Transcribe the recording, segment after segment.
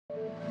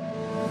Good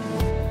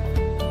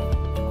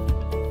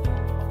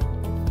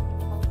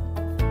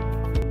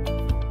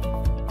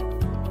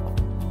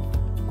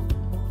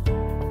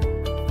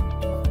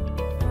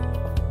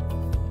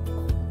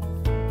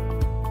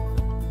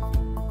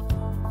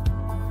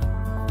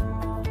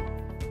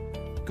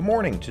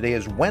morning. Today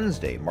is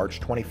Wednesday, March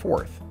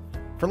 24th.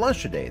 For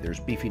lunch today, there's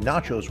beefy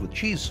nachos with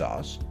cheese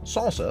sauce,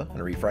 salsa,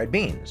 and refried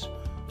beans,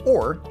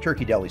 or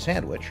turkey deli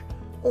sandwich,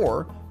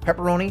 or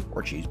pepperoni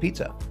or cheese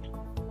pizza.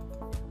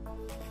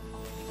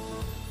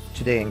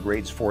 Today in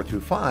grades 4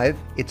 through 5,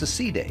 it's a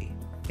C day.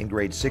 In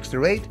grades 6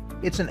 through 8,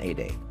 it's an A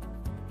day.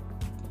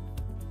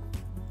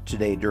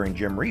 Today during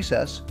gym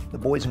recess, the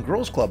Boys and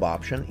Girls Club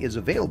option is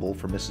available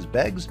for Mrs.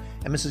 Beggs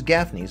and Mrs.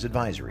 Gaffney's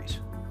advisories.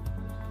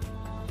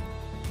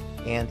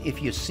 And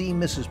if you see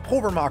Mrs.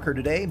 Pulvermacher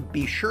today,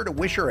 be sure to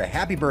wish her a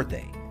happy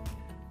birthday.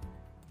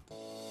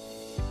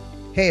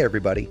 Hey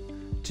everybody.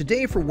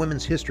 Today for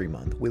Women's History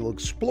Month, we'll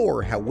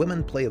explore how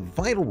women play a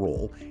vital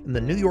role in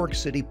the New York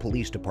City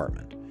Police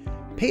Department.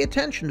 Pay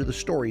attention to the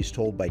stories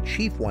told by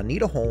Chief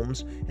Juanita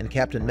Holmes and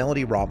Captain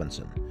Melody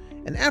Robinson.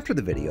 And after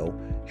the video,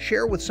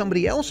 share with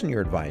somebody else in your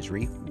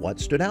advisory what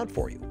stood out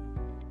for you.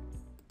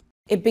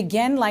 It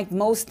began like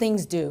most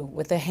things do,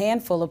 with a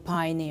handful of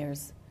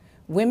pioneers.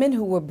 Women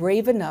who were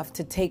brave enough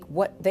to take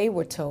what they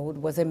were told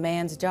was a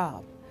man's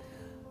job.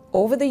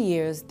 Over the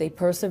years, they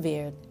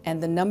persevered,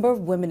 and the number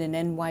of women in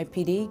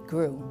NYPD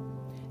grew,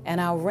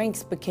 and our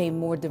ranks became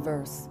more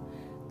diverse.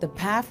 The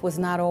path was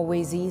not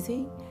always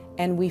easy,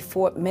 and we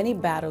fought many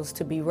battles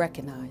to be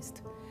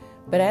recognized.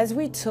 But as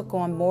we took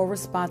on more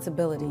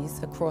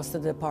responsibilities across the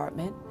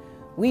department,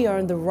 we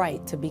earned the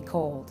right to be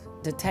called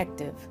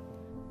detective,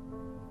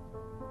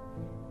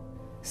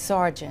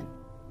 sergeant,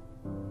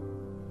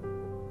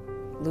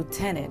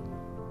 lieutenant,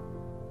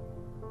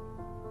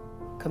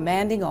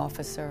 commanding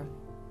officer,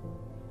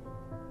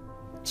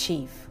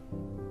 chief.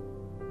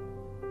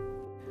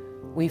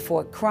 We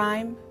fought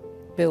crime,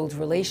 built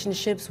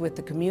relationships with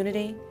the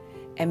community,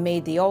 and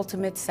made the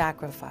ultimate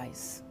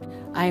sacrifice.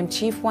 I am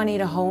Chief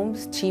Juanita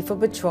Holmes, Chief of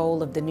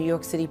Patrol of the New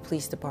York City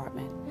Police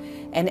Department.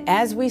 And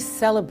as we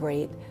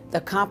celebrate the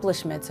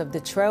accomplishments of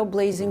the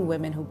trailblazing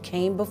women who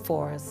came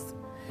before us,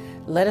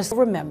 let us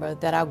remember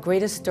that our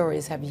greatest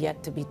stories have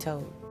yet to be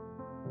told.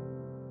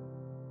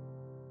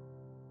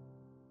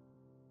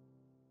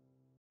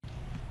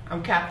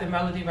 I'm Captain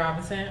Melody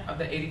Robinson of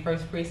the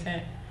 81st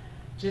Precinct.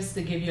 Just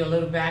to give you a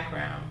little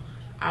background,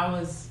 I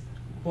was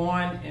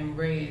born and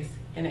raised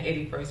in the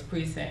 81st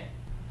Precinct.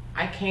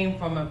 I came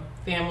from a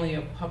family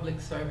of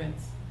public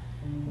servants,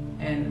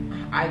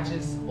 and I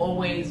just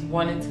always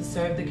wanted to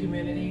serve the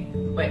community,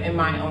 but in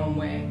my own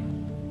way.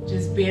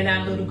 Just being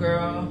that little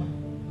girl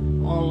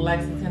on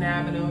Lexington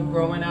Avenue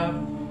growing up,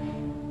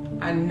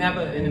 I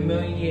never in a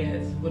million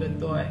years would have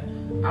thought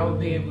I would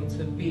be able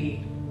to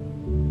be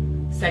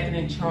second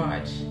in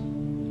charge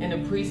in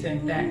the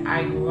precinct that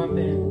I grew up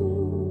in.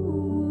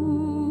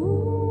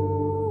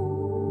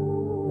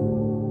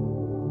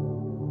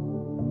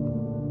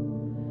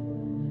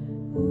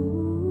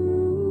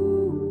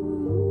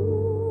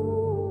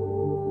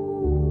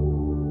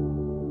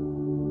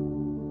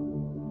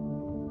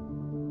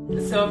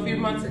 So a few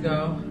months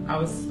ago, I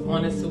was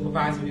on a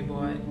supervisory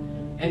board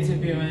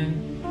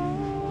interviewing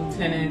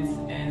lieutenants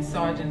and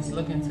sergeants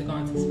looking to go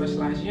into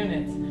specialized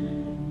units.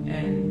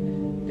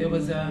 And there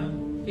was a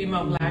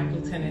female black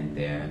lieutenant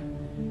there,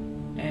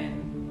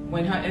 and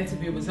when her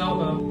interview was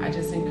over, I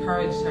just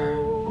encouraged her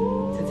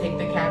to take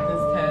the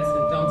captain's test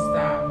and don't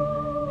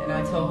stop. And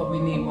I told her we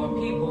need more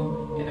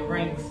people in the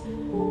ranks.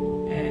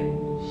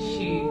 And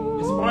she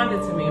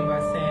responded to me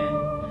by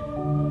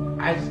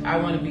saying, I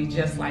want to be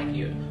just like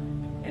you.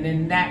 And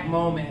in that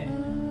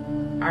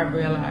moment, I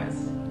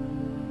realized,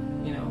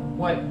 you know,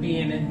 what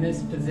being in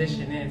this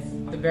position is.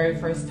 The very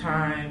first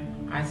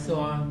time I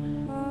saw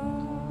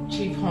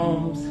Chief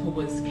Holmes, who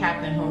was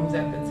Captain Holmes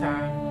at the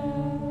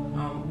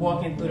time,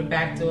 walking through the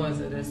back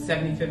doors of the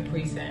 75th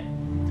Precinct.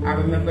 I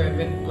remember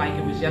it like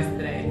it was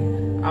yesterday.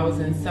 I was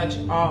in such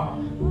awe,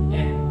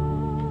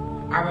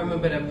 and I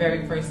remember the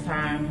very first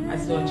time I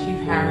saw Chief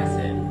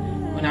Harrison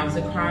when I was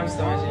a crime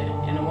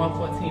sergeant in the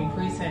 114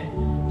 Precinct.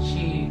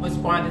 She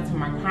responded to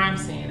my crime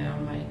scene, and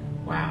I'm like,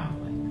 wow,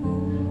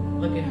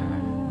 like, look at her.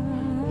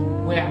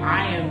 Where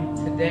I am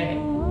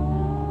today,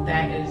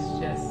 that is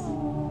just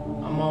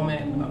a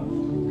moment of,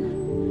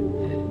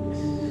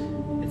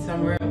 it's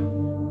unreal.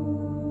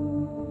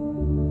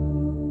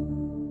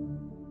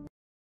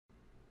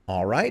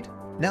 All right,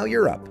 now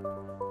you're up.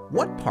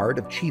 What part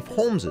of Chief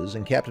Holmes's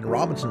and Captain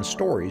Robinson's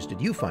stories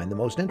did you find the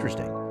most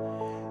interesting?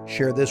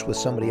 Share this with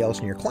somebody else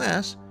in your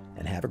class,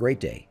 and have a great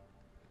day.